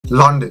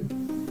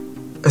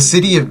London, a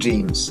city of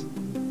dreams.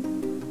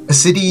 A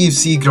city you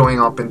see growing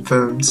up in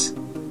films,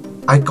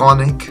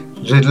 iconic,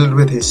 riddled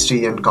with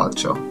history and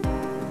culture.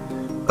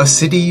 A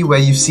city where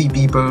you see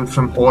people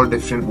from all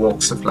different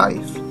walks of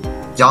life,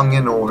 young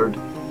and old,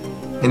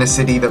 in a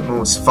city that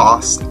moves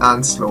fast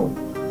and slow,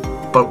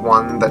 but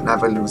one that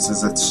never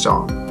loses its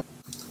charm.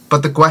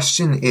 But the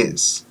question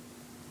is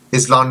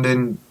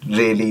London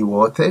really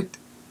worth it?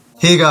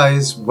 Hey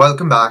guys,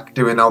 welcome back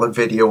to another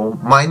video.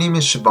 My name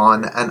is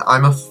Shaban and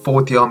I'm a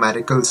 4th year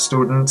medical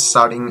student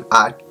studying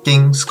at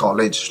King's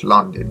College,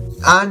 London.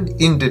 And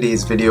in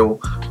today's video,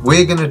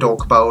 we're gonna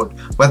talk about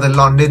whether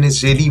London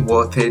is really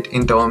worth it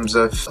in terms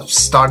of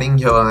studying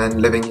here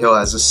and living here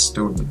as a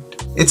student.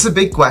 It's a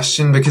big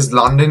question because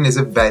London is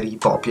a very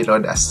popular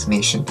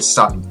destination to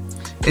study.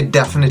 It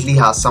definitely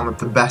has some of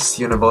the best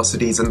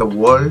universities in the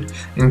world,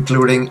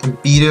 including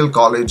Imperial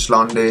College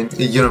London,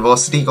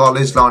 University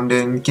College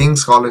London,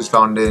 King's College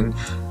London,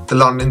 the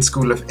London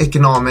School of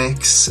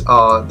Economics,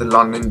 the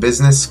London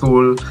Business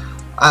School,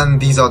 and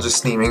these are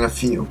just naming a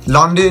few.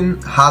 London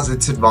has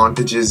its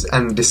advantages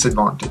and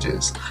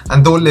disadvantages,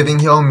 and though living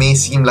here may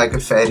seem like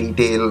a fairy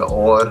tale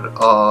or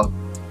a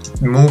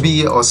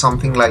movie or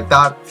something like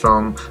that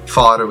from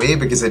far away,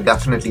 because it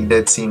definitely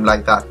did seem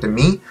like that to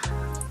me,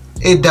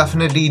 it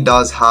definitely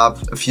does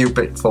have a few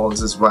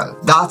pitfalls as well.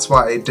 That's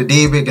why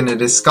today we're going to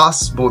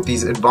discuss both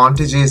these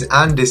advantages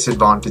and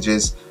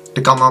disadvantages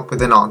to come up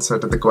with an answer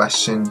to the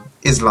question,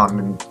 is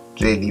London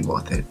really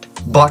worth it?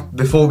 But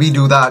before we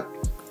do that,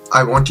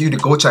 I want you to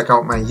go check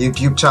out my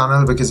YouTube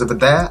channel, because over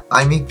there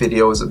I make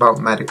videos about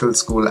medical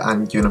school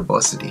and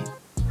university.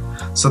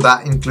 So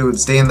that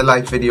includes day in the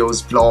life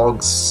videos,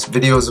 vlogs,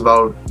 videos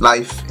about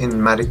life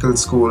in medical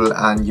school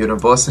and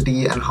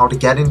university and how to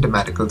get into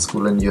medical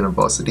school and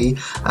university,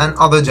 and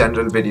other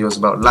general videos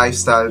about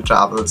lifestyle,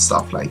 travel,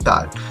 stuff like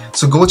that.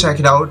 So go check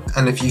it out,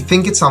 and if you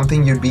think it's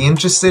something you'd be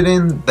interested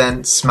in,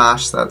 then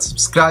smash that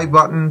subscribe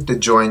button to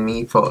join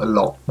me for a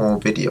lot more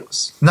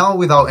videos. Now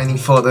without any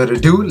further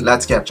ado,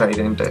 let's get right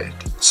into it.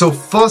 So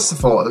first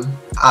of all,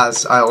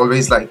 as I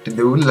always like to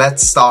do,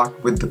 let's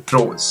start with the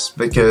pros,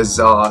 because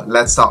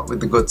let's start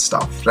with the good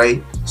stuff,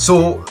 right?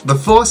 So the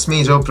first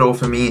major pro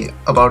for me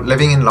about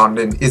living in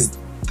London is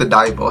the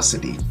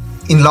diversity.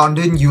 In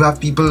London, you have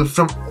people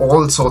from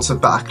all sorts of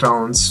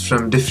backgrounds,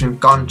 from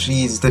different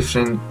countries,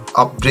 different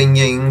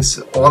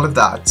upbringings, all of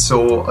that.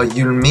 So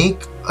you'll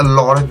make a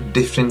lot of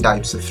different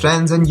types of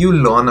friends and you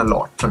learn a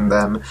lot from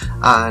them,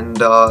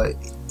 and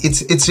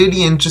it's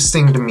really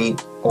interesting to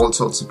meet all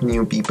sorts of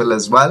new people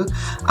as well.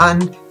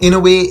 And in a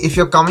way, if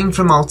you're coming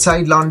from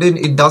outside London,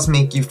 it does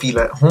make you feel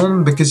at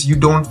home, because you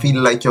don't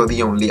feel like you're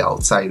the only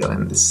outsider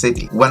in the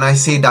city. When I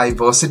say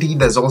diversity,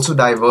 there's also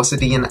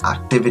diversity in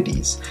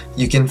activities.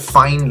 You can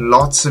find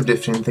lots of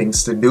different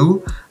things to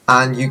do,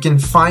 and you can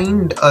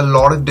find a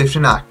lot of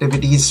different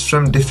activities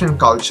from different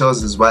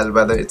cultures as well,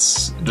 whether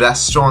it's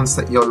restaurants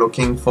that you're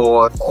looking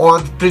for or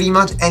pretty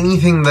much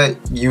anything that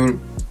you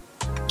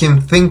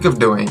can think of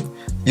doing.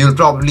 You'll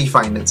probably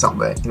find it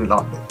somewhere in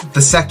London.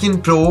 The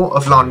second pro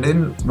of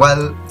London,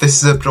 well,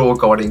 this is a pro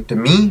according to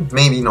me,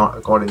 maybe not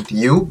according to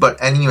you, but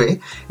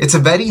anyway, it's a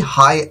very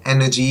high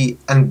energy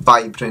and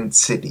vibrant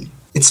city.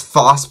 It's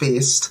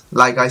fast-paced,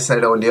 like I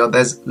said earlier,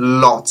 there's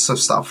lots of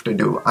stuff to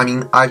do. I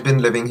mean, I've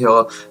been living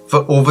here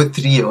for over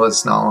 3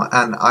 years now,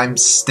 and I'm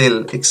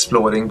still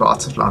exploring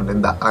parts of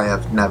London that I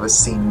have never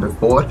seen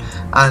before,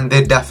 and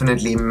there are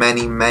definitely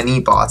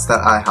many parts that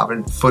I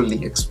haven't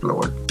fully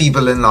explored.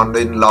 People in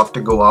London love to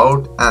go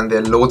out, and there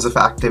are loads of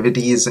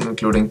activities,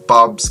 including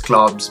pubs,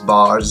 clubs,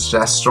 bars,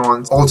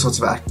 restaurants, all sorts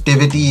of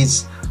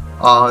activities.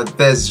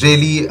 There's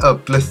really a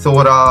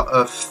plethora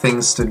of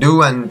things to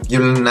do, and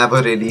you'll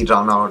never really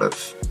run out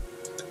of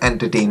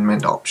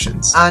entertainment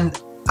options.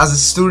 And as a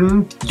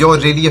student, you're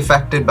really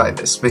affected by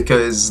this,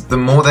 because the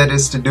more there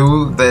is to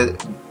do,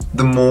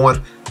 the more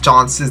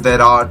chances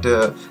there are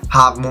to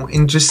have more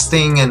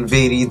interesting and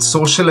varied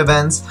social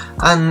events.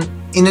 And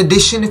in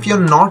addition, if you're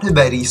not a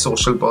very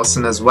social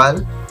person as well,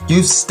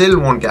 you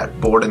still won't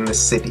get bored in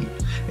this city.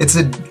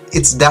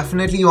 It's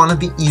definitely one of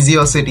the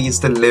easier cities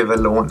to live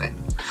alone in,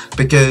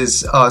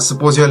 because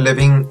suppose you're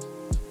living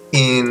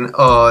in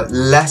a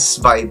less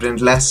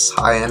vibrant, less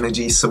high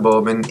energy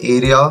suburban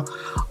area,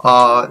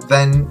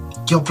 then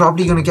you're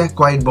probably going to get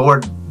quite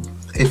bored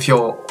if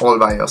you're all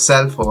by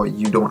yourself or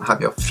you don't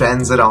have your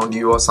friends around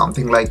you or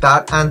something like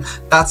that, and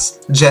that's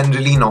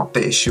generally not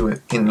the issue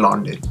in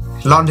London.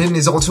 London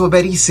is also a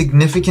very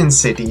significant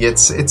city.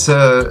 It's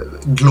a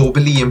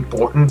globally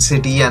important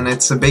city, and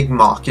it's a big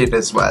market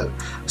as well.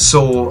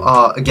 So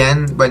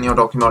again, when you're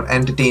talking about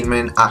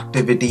entertainment,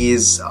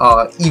 activities,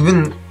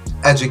 even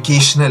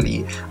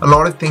educationally, a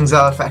lot of things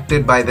are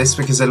affected by this,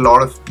 because a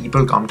lot of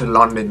people come to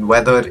London,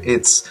 whether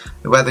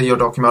you're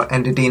talking about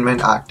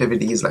entertainment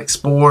activities like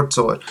sports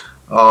or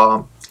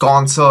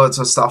concerts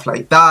or stuff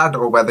like that,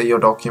 or whether you're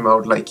talking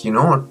about, like, you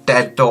know,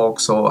 TED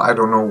Talks, or I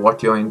don't know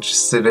what you're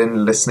interested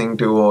in listening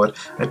to or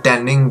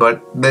attending,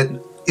 but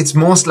it's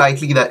most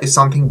likely that if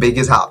something big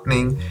is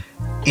happening,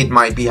 it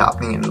might be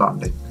happening in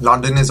London.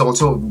 London is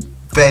also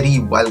very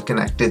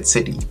well-connected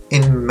city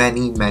in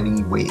many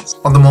ways.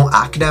 On the more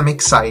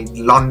academic side,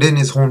 London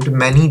is home to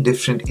many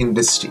different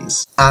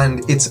industries,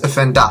 and it's a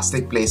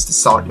fantastic place to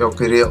start your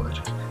career.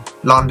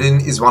 London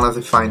is one of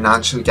the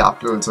financial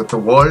capitals of the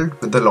world,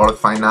 with a lot of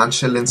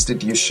financial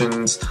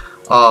institutions,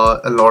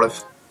 a lot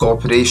of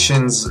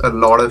corporations, a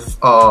lot of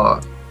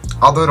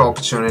other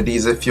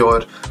opportunities. If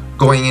you're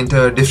going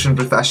into a different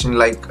profession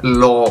like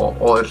law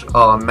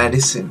or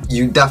medicine,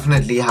 you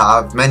definitely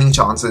have many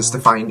chances to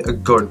find a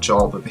good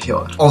job over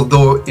here.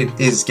 Although it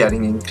is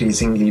getting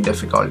increasingly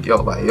difficult year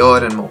by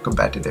year and more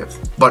competitive,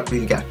 but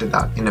we'll get to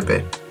that in a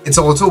bit. It's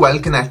also well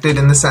connected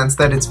in the sense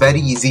that it's very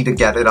easy to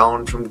get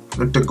around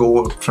to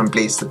go from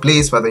place to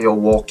place, whether you're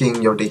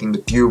walking, you're taking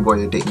the tube, or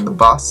you're taking the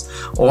bus,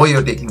 or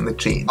you're taking the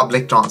train.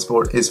 Public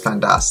transport is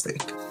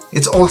fantastic.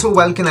 It's also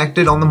well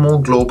connected on the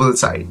more global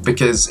side,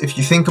 because if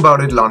you think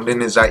about it,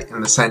 London is right in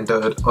the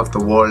center of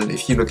the world.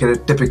 If you look at a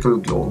typical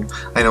globe,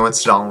 I know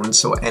it's round,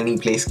 so any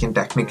place can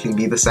technically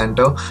be the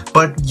center,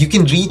 but you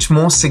can reach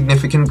most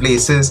significant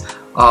places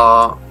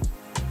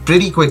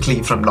pretty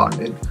quickly from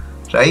London,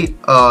 right?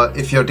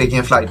 If you're taking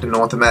a flight to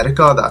North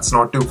America, that's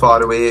not too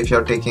far away. If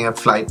you're taking a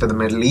flight to the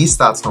Middle East,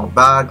 that's not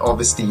bad.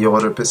 Obviously,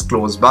 Europe is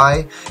close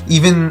by.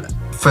 Even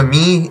for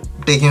me,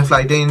 taking a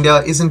flight to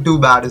India isn't too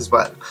bad as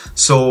well.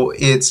 So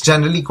it's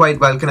generally quite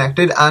well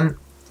connected, and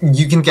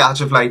you can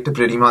catch a flight to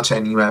pretty much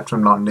anywhere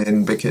from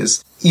London,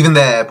 because even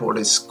the airport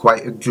is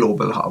quite a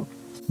global hub.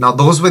 Now,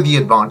 those were the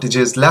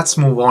advantages. Let's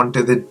move on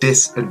to the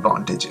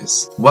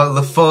disadvantages. Well,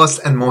 the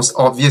first and most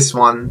obvious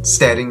one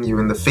staring you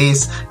in the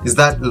face is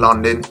that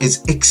London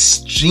is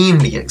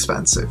extremely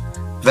expensive.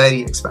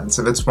 Very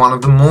expensive. It's one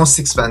of the most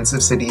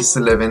expensive cities to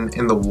live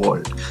in the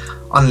world.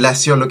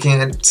 Unless you're looking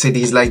at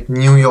cities like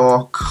New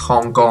York,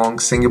 Hong Kong,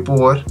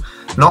 Singapore,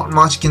 not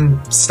much can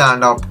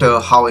stand up to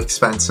how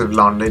expensive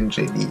London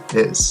really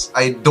is.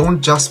 I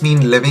don't just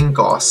mean living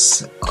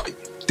costs.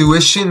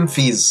 Tuition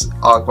fees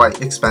are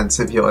quite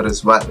expensive here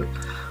as well.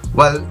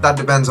 Well, that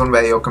depends on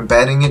where you're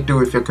comparing it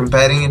to. If you're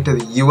comparing it to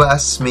the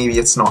US, maybe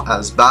it's not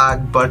as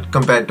bad, but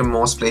compared to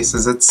most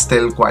places, it's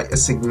still quite a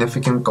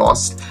significant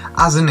cost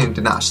as an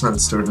international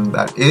student,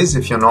 that is.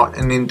 If you're not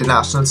an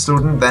international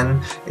student,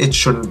 then it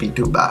shouldn't be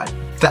too bad.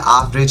 The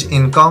average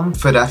income,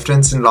 for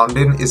reference, in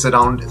London is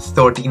around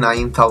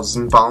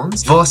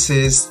 £39,000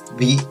 versus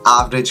the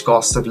average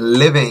cost of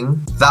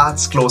living,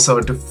 that's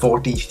closer to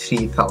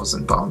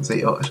 £43,000 a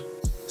year.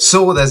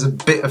 So there's a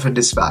bit of a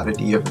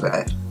disparity over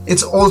there.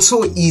 It's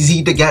also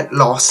easy to get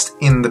lost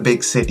in the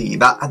big city.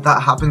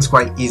 That happens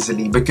quite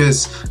easily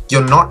because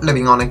you're not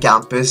living on a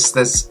campus.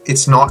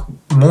 It's not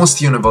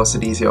most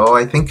universities here.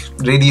 I think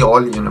really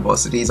all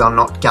universities are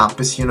not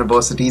campus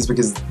universities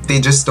because they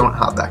just don't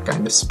have that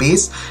kind of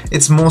space.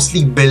 It's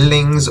mostly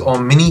buildings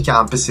or mini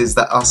campuses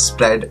that are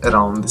spread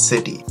around the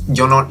city.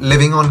 You're not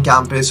living on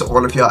campus.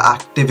 All of your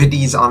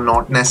activities are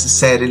not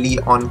necessarily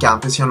on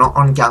campus. You're not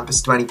on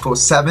campus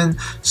 24/7.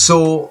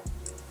 So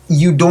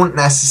you don't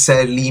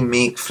necessarily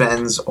make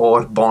friends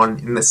or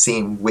bond in the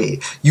same way.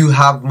 You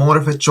have more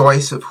of a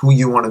choice of who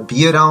you want to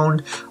be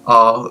around,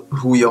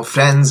 who your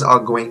friends are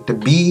going to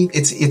be.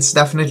 It's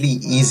definitely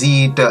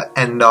easy to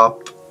end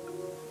up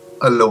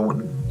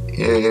alone,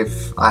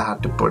 if I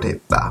had to put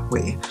it that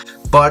way.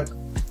 But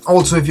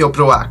also, if you're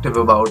proactive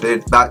about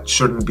it, that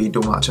shouldn't be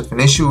too much of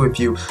an issue. If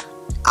you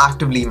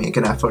actively make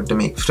an effort to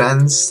make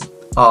friends,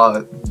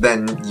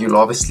 then you'll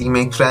obviously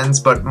make friends.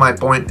 But my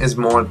point is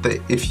more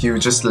that if you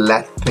just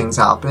let things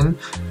happen,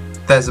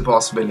 there's a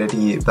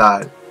possibility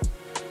that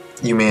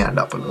you may end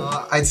up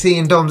alone. I'd say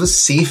in terms of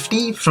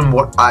safety, from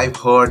what I've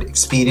heard,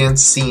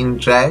 experienced,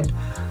 seen, read,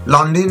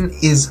 London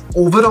is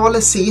overall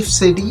a safe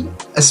city,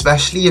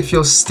 especially if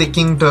you're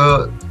sticking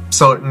to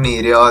certain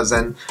areas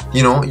and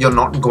you're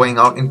not going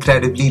out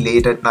incredibly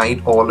late at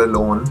night all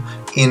alone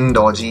in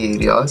dodgy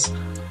areas.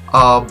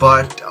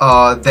 But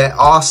there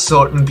are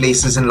certain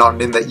places in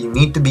London that you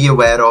need to be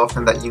aware of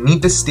and that you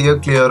need to steer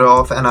clear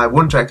of, and I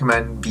wouldn't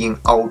recommend being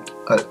out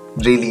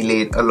really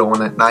late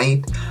alone at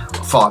night,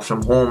 far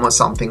from home or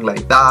something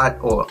like that,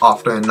 or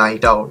after a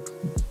night out,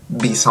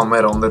 be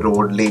somewhere on the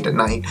road late at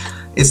night.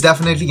 It's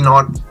definitely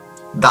not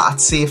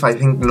that safe. I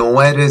think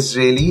nowhere is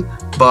really,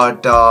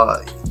 but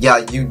yeah,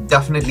 you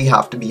definitely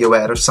have to be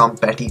aware of some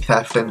petty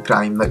theft and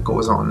crime that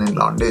goes on in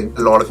London.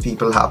 A lot of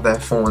people have their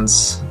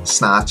phones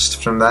snatched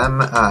from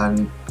them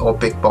or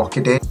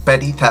pickpocketed.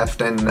 Petty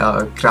theft and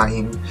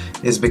crime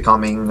is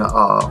becoming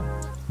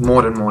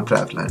more and more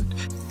prevalent,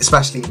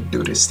 especially in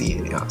touristy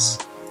areas.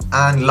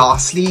 And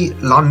lastly,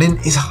 London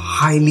is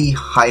highly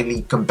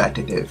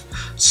competitive.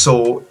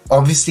 So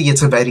obviously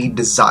it's a very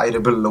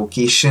desirable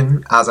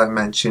location, as I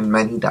mentioned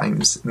many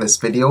times in this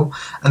video.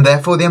 And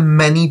therefore there are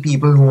many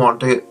people who want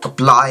to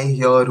apply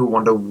here, who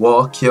want to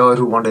work here,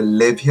 who want to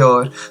live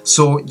here.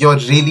 So you're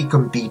really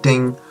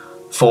competing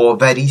for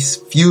very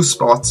few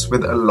spots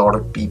with a lot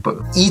of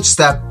people. Each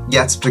step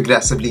gets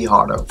progressively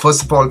harder.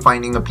 First of all,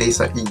 finding a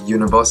place at a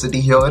university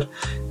here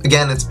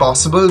Again, it's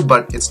possible,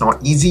 but it's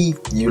not easy.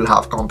 You'll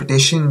have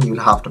competition, you'll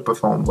have to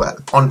perform well.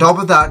 On top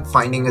of that,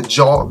 finding a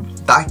job,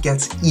 that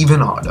gets even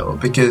harder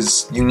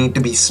because you need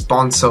to be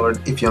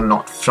sponsored if you're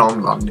not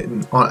from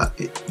London, or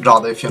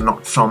rather if you're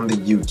not from the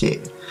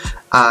UK.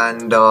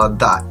 And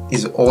that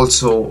is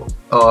also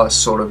a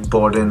sort of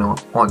burden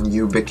on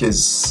you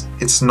because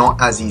it's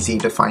not as easy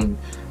to find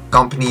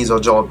companies or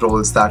job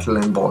roles that will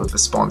involve a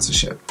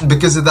sponsorship.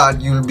 Because of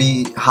that, you'll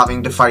be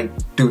having to fight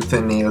tooth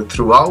and nail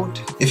throughout.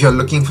 If you're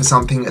looking for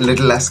something a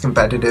little less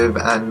competitive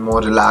and more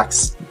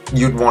relaxed,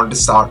 you'd want to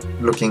start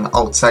looking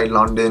outside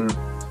London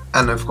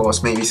and of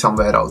course maybe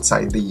somewhere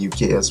outside the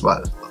UK as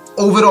well.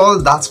 Overall,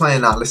 that's my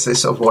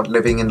analysis of what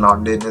living in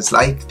London is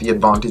like, the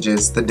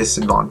advantages, the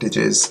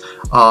disadvantages.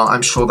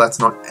 I'm sure that's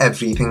not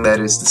everything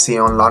there is to say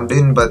on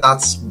London, but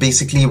that's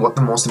basically what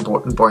the most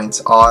important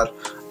points are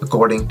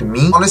according to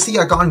me. Honestly,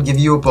 I can't give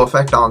you a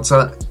perfect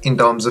answer in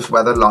terms of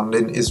whether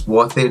London is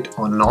worth it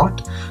or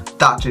not.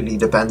 That really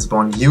depends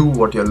upon you,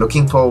 what you're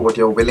looking for, what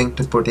you're willing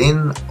to put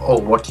in, or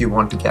what you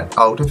want to get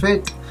out of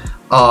it.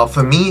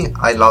 For me,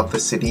 I love the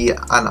city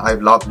and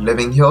I've loved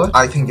living here.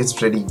 I think it's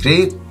pretty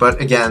great,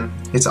 but again,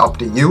 it's up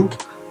to you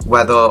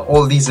whether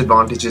all these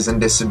advantages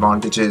and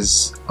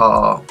disadvantages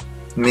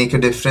make a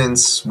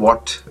difference,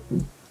 what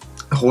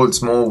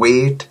holds more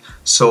weight.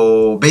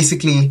 So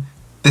basically,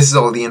 this is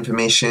all the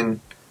information.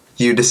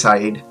 You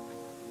decide,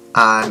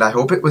 and I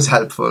hope it was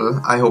helpful.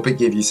 I hope it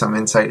gave you some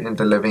insight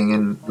into living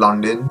in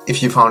London.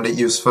 If you found it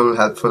useful,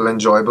 helpful,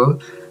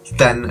 enjoyable,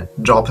 then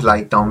drop a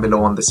like down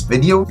below on this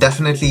video.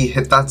 Definitely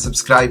hit that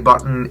subscribe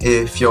button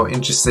if you're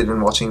interested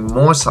in watching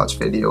more such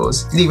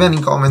videos. Leave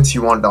any comments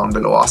you want down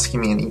below,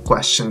 asking me any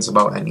questions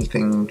about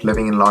anything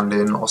living in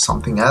London or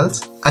something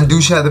else. And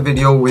do share the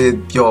video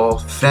with your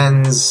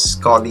friends,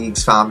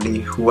 colleagues,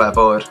 family,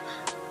 whoever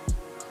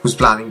who's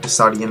planning to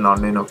study in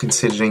London or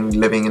considering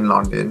living in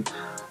London.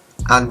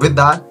 And with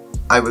that,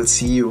 I will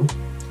see you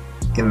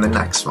in the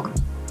next one.